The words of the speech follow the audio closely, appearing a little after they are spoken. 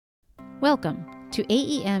Welcome to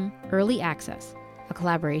AEM Early Access, a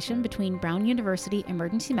collaboration between Brown University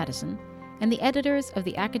Emergency Medicine and the editors of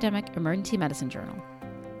the Academic Emergency Medicine Journal.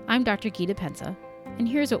 I'm Dr. Gita Pensa, and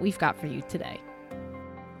here's what we've got for you today.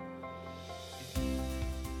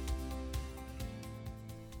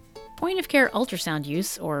 Point-of-care ultrasound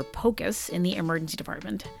use, or POCUS, in the emergency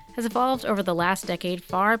department has evolved over the last decade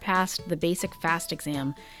far past the basic FAST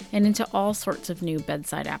exam and into all sorts of new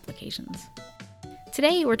bedside applications.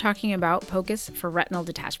 Today, we're talking about POCUS for retinal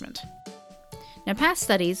detachment. Now, past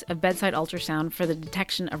studies of bedside ultrasound for the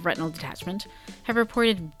detection of retinal detachment have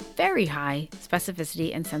reported very high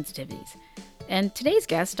specificity and sensitivities. And today's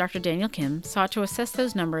guest, Dr. Daniel Kim, sought to assess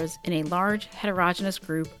those numbers in a large, heterogeneous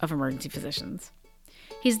group of emergency physicians.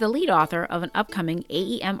 He's the lead author of an upcoming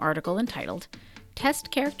AEM article entitled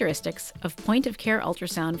Test Characteristics of Point-of-Care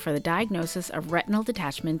Ultrasound for the Diagnosis of Retinal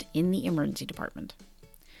Detachment in the Emergency Department.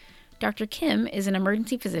 Dr. Kim is an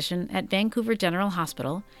emergency physician at Vancouver General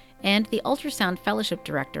Hospital and the Ultrasound Fellowship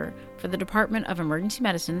Director for the Department of Emergency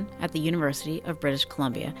Medicine at the University of British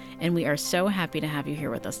Columbia, and we are so happy to have you here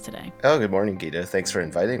with us today. Oh, good morning, Gita. Thanks for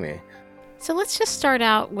inviting me. So let's just start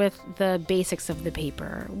out with the basics of the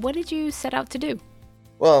paper. What did you set out to do?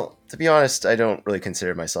 Well, to be honest, I don't really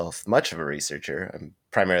consider myself much of a researcher. I'm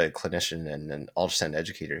primarily a clinician and an ultrasound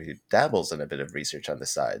educator who dabbles in a bit of research on the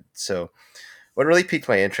side. So what really piqued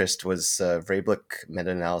my interest was a Vrablik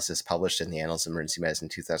meta-analysis published in the Annals of Emergency Medicine in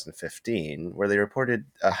 2015, where they reported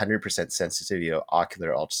 100% sensitivity of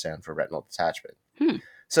ocular ultrasound for retinal detachment.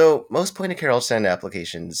 So most point-of-care ultrasound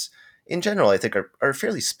applications, in general, I think are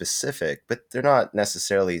fairly specific, but they're not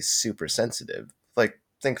necessarily super sensitive. Like,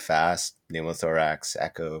 think FAST, pneumothorax,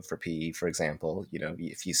 echo for PE, for example. You know,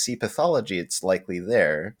 if you see pathology, it's likely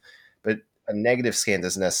there, but a negative scan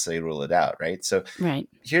doesn't necessarily rule it out, right? So Right.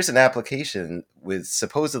 here's an application with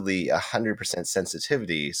supposedly 100%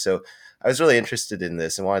 sensitivity. So I was really interested in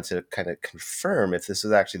this and wanted to kind of confirm if this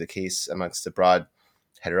was actually the case amongst a broad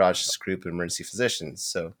heterogeneous group of emergency physicians.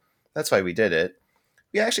 So that's why we did it.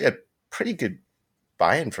 We actually had pretty good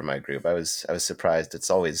buy-in from my group. I was surprised. It's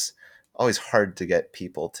always hard to get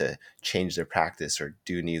people to change their practice or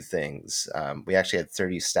do new things. We actually had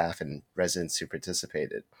 30 staff and residents who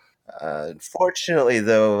participated. Unfortunately,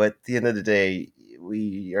 though, at the end of the day,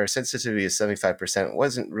 our sensitivity of 75%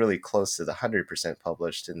 wasn't really close to the 100%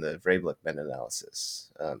 published in the Vrablik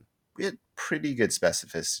meta-analysis. We had pretty good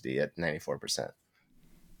specificity at 94%.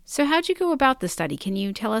 So how'd you go about the study? Can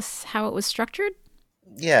you tell us how it was structured?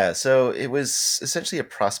 Yeah, so it was essentially a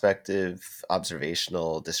prospective,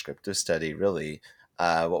 observational, descriptive study, really.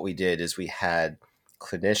 What we did is we had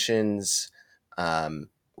clinicians,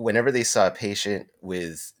 whenever they saw a patient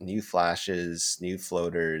with new flashes, new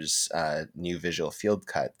floaters, new visual field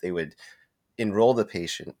cut, they would enroll the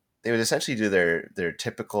patient. They would essentially do their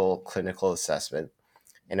typical clinical assessment.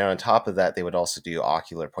 And on top of that, they would also do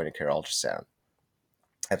ocular point-of-care ultrasound.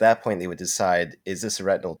 At that point, they would decide, is this a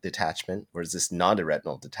retinal detachment or is this not a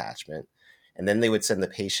retinal detachment? And then they would send the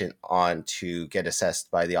patient on to get assessed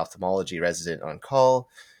by the ophthalmology resident on call,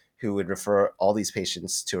 who would refer all these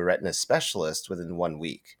patients to a retina specialist within 1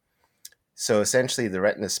 week. So essentially, the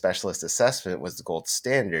retina specialist assessment was the gold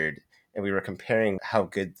standard, and we were comparing how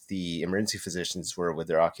good the emergency physicians were with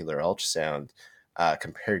their ocular ultrasound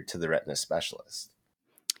compared to the retina specialist.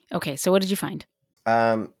 Okay, so what did you find?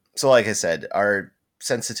 So like I said, our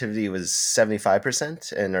sensitivity was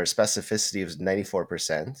 75% and our specificity was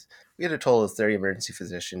 94%. We had a total of 30 emergency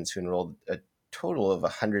physicians who enrolled a total of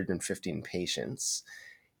 115 patients.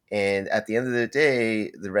 And at the end of the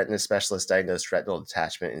day, the retina specialist diagnosed retinal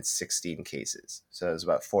detachment in 16 cases. So it was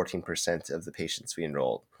about 14% of the patients we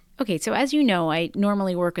enrolled. Okay, so as you know, I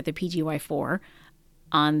normally work with the PGY4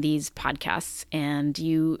 on these podcasts, and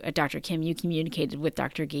you, Dr. Kim, you communicated with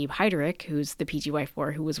Dr. Gabe Heiderich, who's the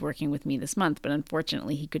PGY4 who was working with me this month, but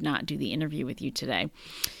unfortunately he could not do the interview with you today.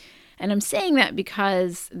 And I'm saying that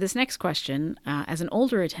because this next question, as an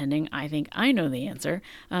older attending, I think I know the answer,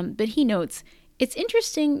 but he notes, it's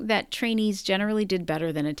interesting that trainees generally did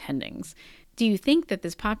better than attendings. Do you think that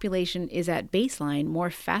this population is at baseline more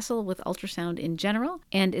facile with ultrasound in general?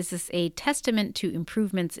 And is this a testament to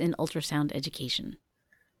improvements in ultrasound education?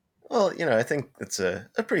 Well, I think it's a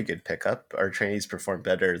pretty good pickup. Our trainees performed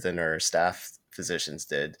better than our staff physicians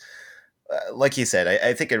did. Like you said,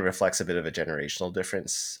 I think it reflects a bit of a generational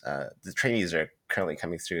difference. The trainees are currently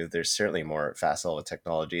coming through. They're certainly more facile with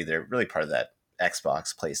technology. They're really part of that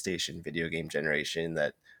Xbox, PlayStation video game generation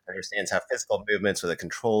that understands how physical movements with a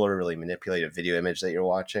controller really manipulate a video image that you're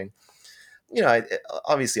watching.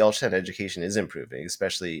 Obviously, ultrasound education is improving,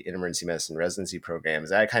 especially in emergency medicine residency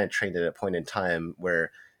programs. I kind of trained at a point in time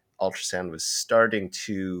where ultrasound was starting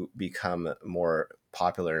to become more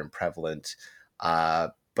popular and prevalent,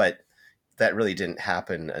 but that really didn't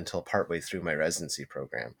happen until partway through my residency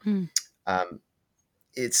program. Hmm. Um,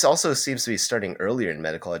 it also seems to be starting earlier in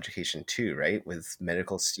medical education too, right? With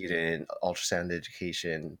medical student ultrasound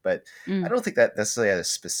education. But I Mm. don't think that necessarily had a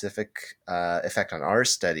specific effect on our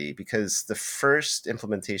study because the first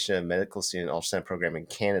implementation of medical student ultrasound program in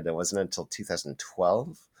Canada wasn't until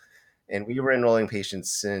 2012. And we were enrolling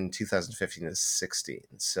patients in 2015 to 16.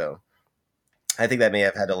 So I think that may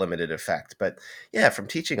have had a limited effect. But yeah, from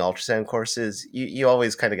teaching ultrasound courses, you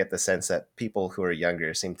always kind of get the sense that people who are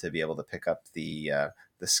younger seem to be able to pick up the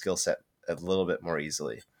skill set a little bit more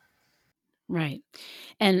easily. Right.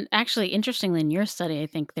 And actually, interestingly, in your study, I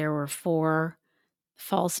think there were 4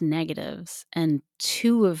 false negatives, and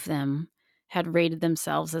 2 of them had rated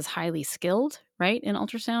themselves as highly skilled, right, in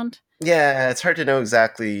ultrasound? Yeah, it's hard to know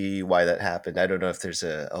exactly why that happened. I don't know if there's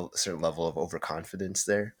a certain level of overconfidence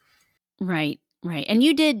there. Right, right. And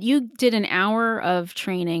you did an hour of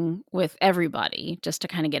training with everybody just to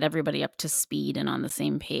kinda get everybody up to speed and on the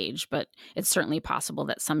same page, but it's certainly possible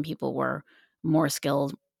that some people were more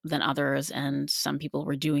skilled than others, and some people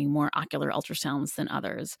were doing more ocular ultrasounds than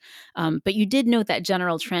others. But you did note that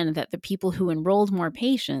general trend that the people who enrolled more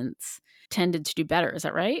patients tended to do better, is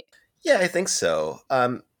that right? Yeah, I think so.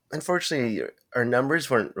 Unfortunately, our numbers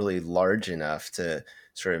weren't really large enough to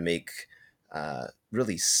sort of make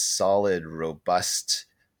really solid, robust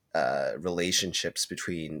relationships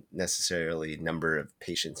between necessarily number of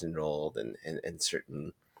patients enrolled and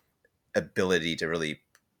certain ability to really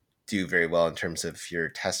do very well in terms of your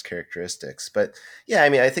test characteristics. But yeah, I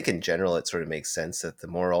mean, I think in general, it sort of makes sense that the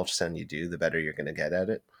more ultrasound you do, the better you're going to get at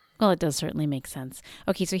it. Well, it does certainly make sense.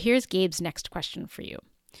 Okay, so here's Gabe's next question for you.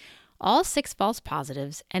 All 6 false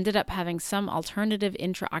positives ended up having some alternative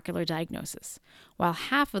intraocular diagnosis, while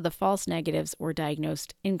half of the false negatives were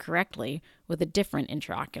diagnosed incorrectly with a different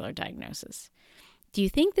intraocular diagnosis. Do you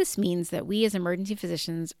think this means that we as emergency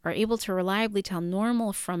physicians are able to reliably tell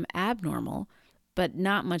normal from abnormal, but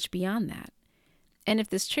not much beyond that? And if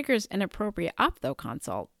this triggers an appropriate optho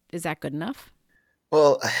consult, is that good enough?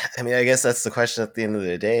 Well, I mean, I guess that's the question at the end of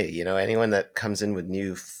the day. You know, anyone that comes in with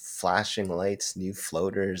new flashing lights, new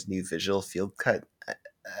floaters, new visual field cut,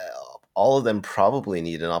 all of them probably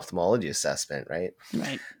need an ophthalmology assessment, right?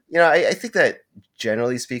 Right. You know, I think that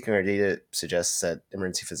generally speaking, our data suggests that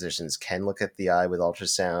emergency physicians can look at the eye with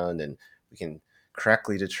ultrasound and we can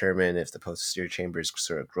correctly determine if the posterior chamber is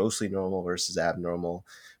sort of grossly normal versus abnormal.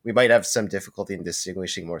 We might have some difficulty in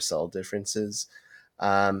distinguishing more subtle differences.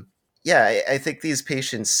 Um, yeah, I think these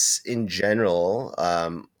patients in general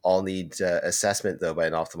all need assessment though by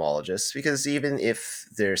an ophthalmologist because even if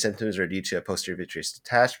their symptoms are due to a posterior vitreous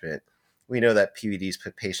detachment, we know that PVDs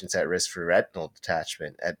put patients at risk for retinal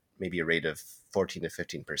detachment at maybe a rate of 14 to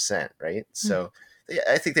 15%, right? Hmm. So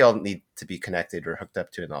I think they all need to be connected or hooked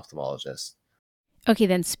up to an ophthalmologist. Okay,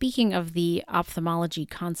 then speaking of the ophthalmology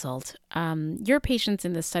consult, your patients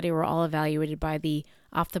in this study were all evaluated by the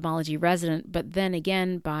ophthalmology resident, but then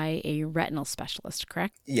again by a retinal specialist,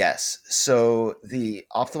 correct? Yes. So the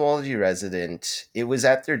ophthalmology resident, it was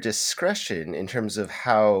at their discretion in terms of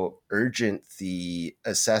how urgent the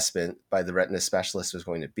assessment by the retina specialist was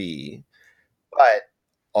going to be. But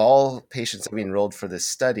all patients that we enrolled for this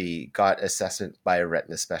study got assessment by a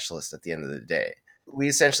retina specialist at the end of the day. We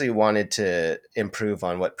essentially wanted to improve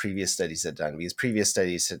on what previous studies had done because previous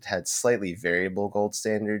studies had had slightly variable gold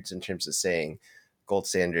standards in terms of saying gold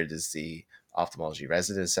standard is the ophthalmology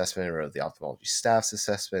resident assessment or the ophthalmology staff's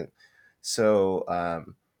assessment. So,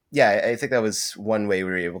 yeah, I think that was one way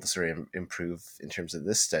we were able to sort of improve in terms of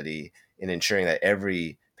this study in ensuring that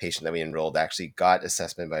every patient that we enrolled actually got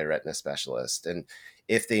assessment by a retina specialist. And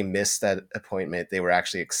if they missed that appointment, they were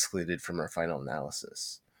actually excluded from our final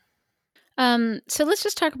analysis. So let's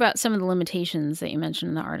just talk about some of the limitations that you mentioned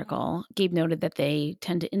in the article. Gabe noted that they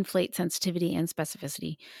tend to inflate sensitivity and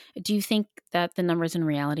specificity. Do you think that the numbers in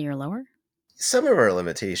reality are lower? Some of our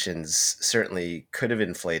limitations certainly could have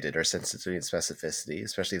inflated our sensitivity and specificity,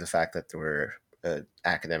 especially the fact that there were an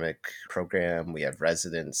academic program, we have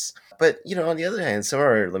residents. But, you know, on the other hand, some of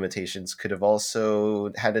our limitations could have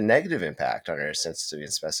also had a negative impact on our sensitivity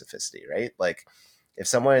and specificity, right? Like if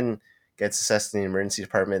someone gets assessed in the emergency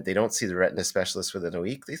department, they don't see the retina specialist within a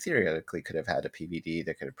week, they theoretically could have had a PVD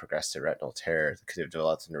that could have progressed to retinal tear, that could have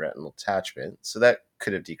developed into retinal detachment. So that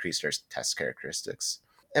could have decreased our test characteristics.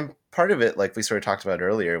 And part of it, like we sort of talked about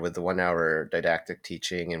earlier, with the 1 hour didactic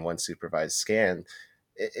teaching and one supervised scan,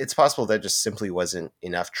 it's possible that just simply wasn't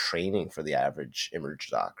enough training for the average emerge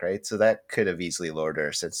doc, right? So that could have easily lowered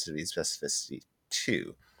our sensitivity and specificity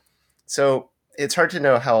too. So it's hard to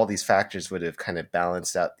know how all these factors would have kind of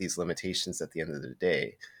balanced out these limitations at the end of the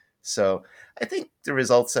day. So I think the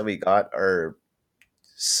results that we got are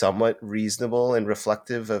somewhat reasonable and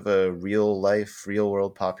reflective of a real life, real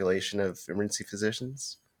world population of emergency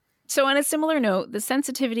physicians. So, on a similar note, the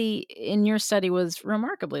sensitivity in your study was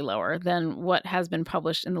remarkably lower than what has been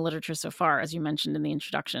published in the literature so far, as you mentioned in the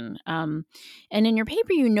introduction. And in your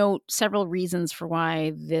paper, you note several reasons for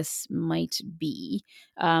why this might be.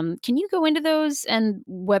 Can you go into those and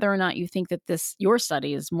whether or not you think that your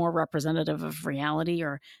study is more representative of reality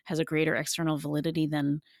or has a greater external validity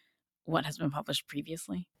than what has been published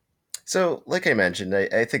previously? So, like I mentioned,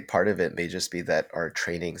 I think part of it may just be that our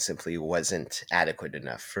training simply wasn't adequate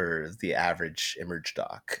enough for the average emerge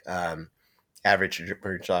doc. Average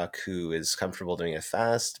emerge doc who is comfortable doing a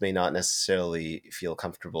fast may not necessarily feel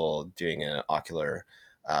comfortable doing an ocular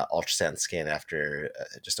ultrasound scan after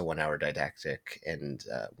just a 1 hour didactic and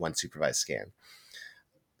one supervised scan.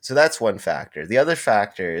 So that's one factor. The other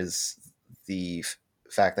factor is the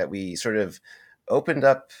fact that we sort of opened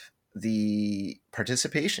up the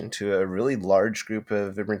participation to a really large group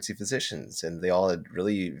of emergency physicians, and they all had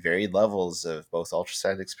really varied levels of both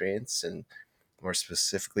ultrasound experience and more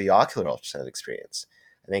specifically ocular ultrasound experience.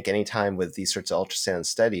 I think anytime with these sorts of ultrasound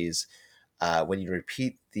studies, when you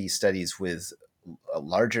repeat these studies with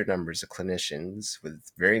larger numbers of clinicians with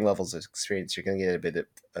varying levels of experience, you're going to get a bit of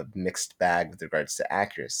a mixed bag with regards to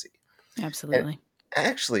accuracy. And Absolutely.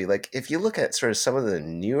 actually, like if you look at sort of some of the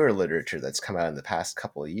newer literature that's come out in the past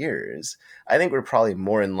couple of years, I think we're probably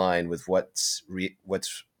more in line with what's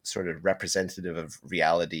sort of representative of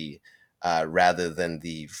reality, rather than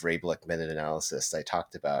the Vrablik meta-analysis I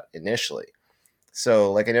talked about initially.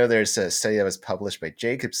 So, like I know there's a study that was published by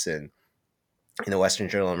Jacobson in the Western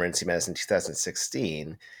Journal of Emergency Medicine in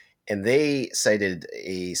 2016, and they cited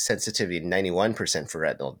a sensitivity of 91% for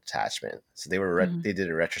retinal detachment. So Mhm. they did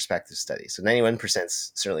a retrospective study. So 91%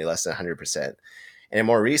 is certainly less than 100%. And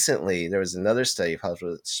more recently, there was another study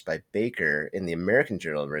published by Baker in the American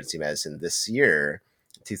Journal of Emergency Medicine this year,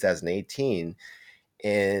 2018,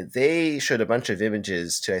 and they showed a bunch of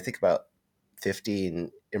images to I think about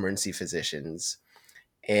 15 emergency physicians,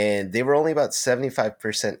 and they were only about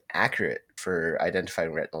 75% accurate for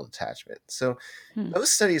identifying retinal detachment. So Hmm.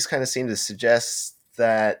 those studies kind of seem to suggest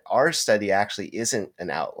that our study actually isn't an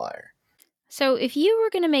outlier. So, if you were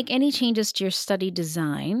going to make any changes to your study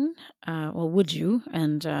design, well, would you?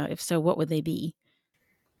 And if so, what would they be?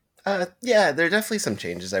 Yeah, there are definitely some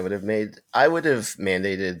changes I would have made. I would have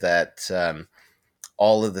mandated that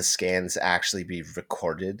all of the scans actually be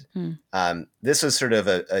recorded. Hmm. This was sort of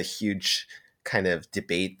a huge kind of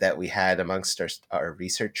debate that we had amongst our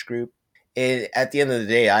research group. At the end of the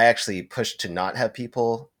day, I actually pushed to not have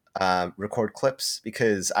people record clips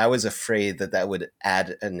because I was afraid that that would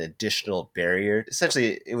add an additional barrier.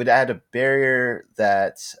 Essentially, it would add a barrier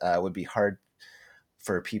that would be hard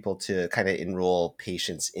for people to kind of enroll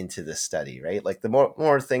patients into the study, right? Like the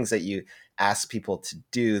more things that you ask people to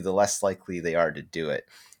do, the less likely they are to do it.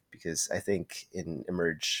 Because I think in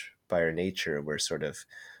Emerge by our nature, we're sort of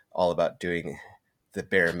all about doing the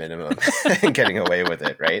bare minimum and getting away with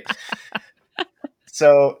it, right?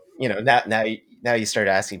 So now you start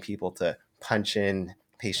asking people to punch in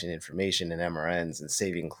patient information and MRNs and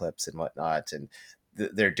saving clips and whatnot, and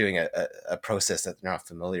they're doing a process that they're not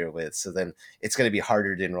familiar with. So then it's going to be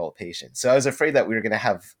harder to enroll patients. So I was afraid that we were going to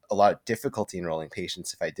have a lot of difficulty enrolling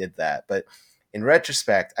patients if I did that. But in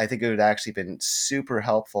retrospect, I think it would actually been super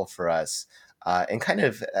helpful for us, in kind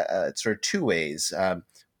of sort of two ways.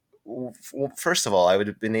 Well, first of all, I would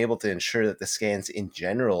have been able to ensure that the scans in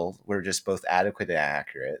general were just both adequate and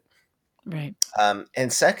accurate. Right.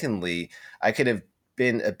 And secondly, I could have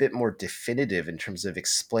been a bit more definitive in terms of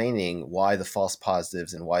explaining why the false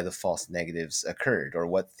positives and why the false negatives occurred, or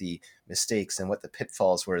what the mistakes and what the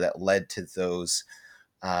pitfalls were that led to those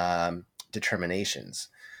determinations.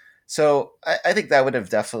 So I think that would have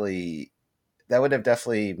definitely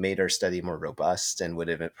made our study more robust and would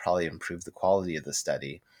have probably improved the quality of the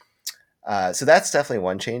study. So that's definitely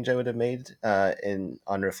one change I would have made in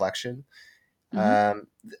on reflection. Hmm.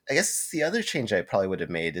 I guess the other change I probably would have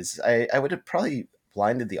made is I would have probably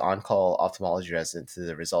blinded the on-call ophthalmology resident to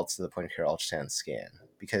the results of the point of care ultrasound scan,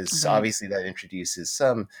 because Right. obviously that introduces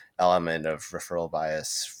some element of referral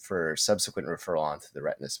bias for subsequent referral onto the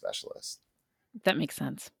retina specialist. That makes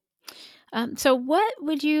sense. So, what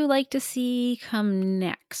would you like to see come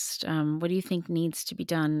next? What do you think needs to be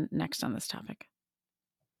done next on this topic?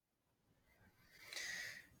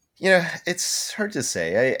 It's hard to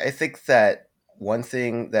say. I think that one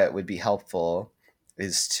thing that would be helpful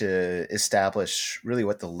is to establish really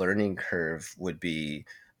what the learning curve would be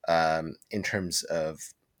in terms of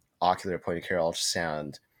ocular point-of-care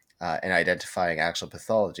ultrasound and identifying actual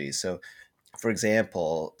pathology. So, for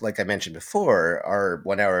example, like I mentioned before, our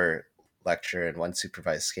 1 hour lecture and one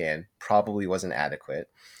supervised scan probably wasn't adequate.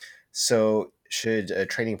 So, should a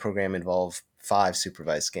training program involve 5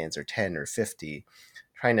 supervised scans or 10 or 50?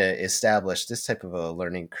 Trying to establish this type of a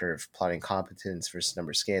learning curve, plotting competence versus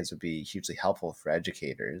number of scans would be hugely helpful for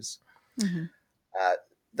educators. Hmm. Uh,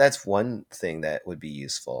 that's one thing that would be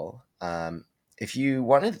useful. If you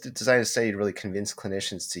wanted to design a study to really convince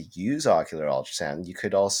clinicians to use ocular ultrasound, you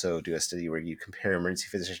could also do a study where you compare emergency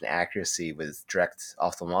physician accuracy with direct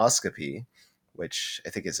ophthalmoscopy, which I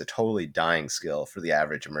think is a totally dying skill for the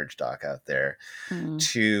average emerge doc out there, Mm,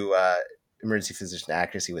 to emergency physician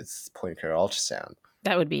accuracy with point of care ultrasound.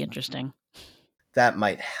 that would be interesting. That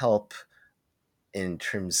might help in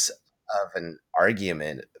terms of an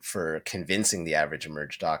argument for convincing the average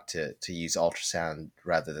emerge doc to use ultrasound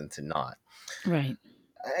rather than to not. Right.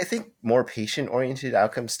 I think more patient-oriented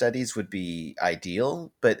outcome studies would be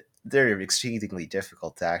ideal, but they're exceedingly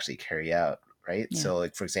difficult to actually carry out, right? Yeah. So,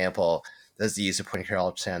 like for example, does the use of point-of-care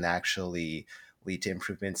ultrasound actually lead to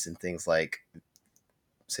improvements in things like,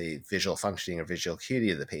 say, visual functioning or visual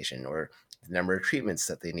acuity of the patient, or the number of treatments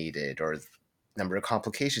that they needed, or the number of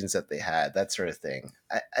complications that they had, that sort of thing?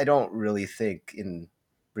 I don't really think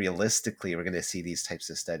realistically we're going to see these types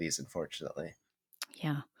of studies, unfortunately.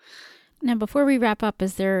 Yeah. Now, before we wrap up,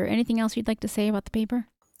 is there anything else you'd like to say about the paper?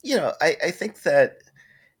 I think that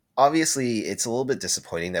obviously it's a little bit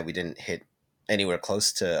disappointing that we didn't hit anywhere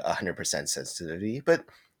close to 100% sensitivity, but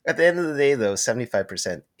at the end of the day, though,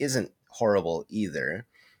 75% isn't horrible either.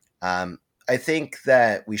 um, I think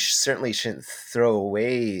that we certainly shouldn't throw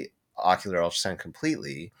away ocular ultrasound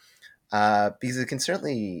completely, because it can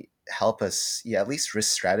certainly help us, yeah, at least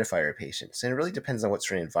risk stratify our patients. And it really depends on what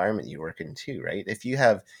sort of environment you work in too, right? If you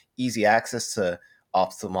have easy access to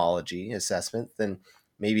ophthalmology assessment, then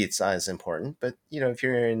maybe it's not as important. But if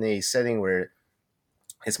you're in a setting where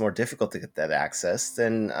it's more difficult to get that access,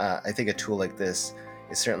 then I think a tool like this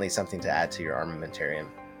is certainly something to add to your armamentarium.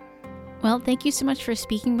 Well, thank you so much for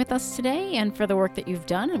speaking with us today and for the work that you've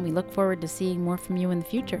done, and we look forward to seeing more from you in the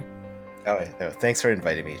future. Oh, no, thanks for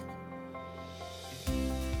inviting me.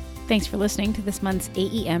 Thanks for listening to this month's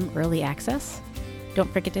AEM Early Access.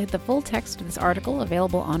 Don't forget to hit the full text of this article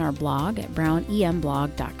available on our blog at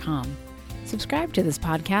brownemblog.com. Subscribe to this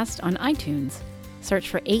podcast on iTunes. Search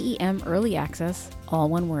for AEM Early Access, all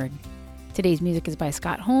one word. Today's music is by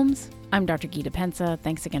Scott Holmes. I'm Dr. Gita Pensa.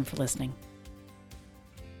 Thanks again for listening.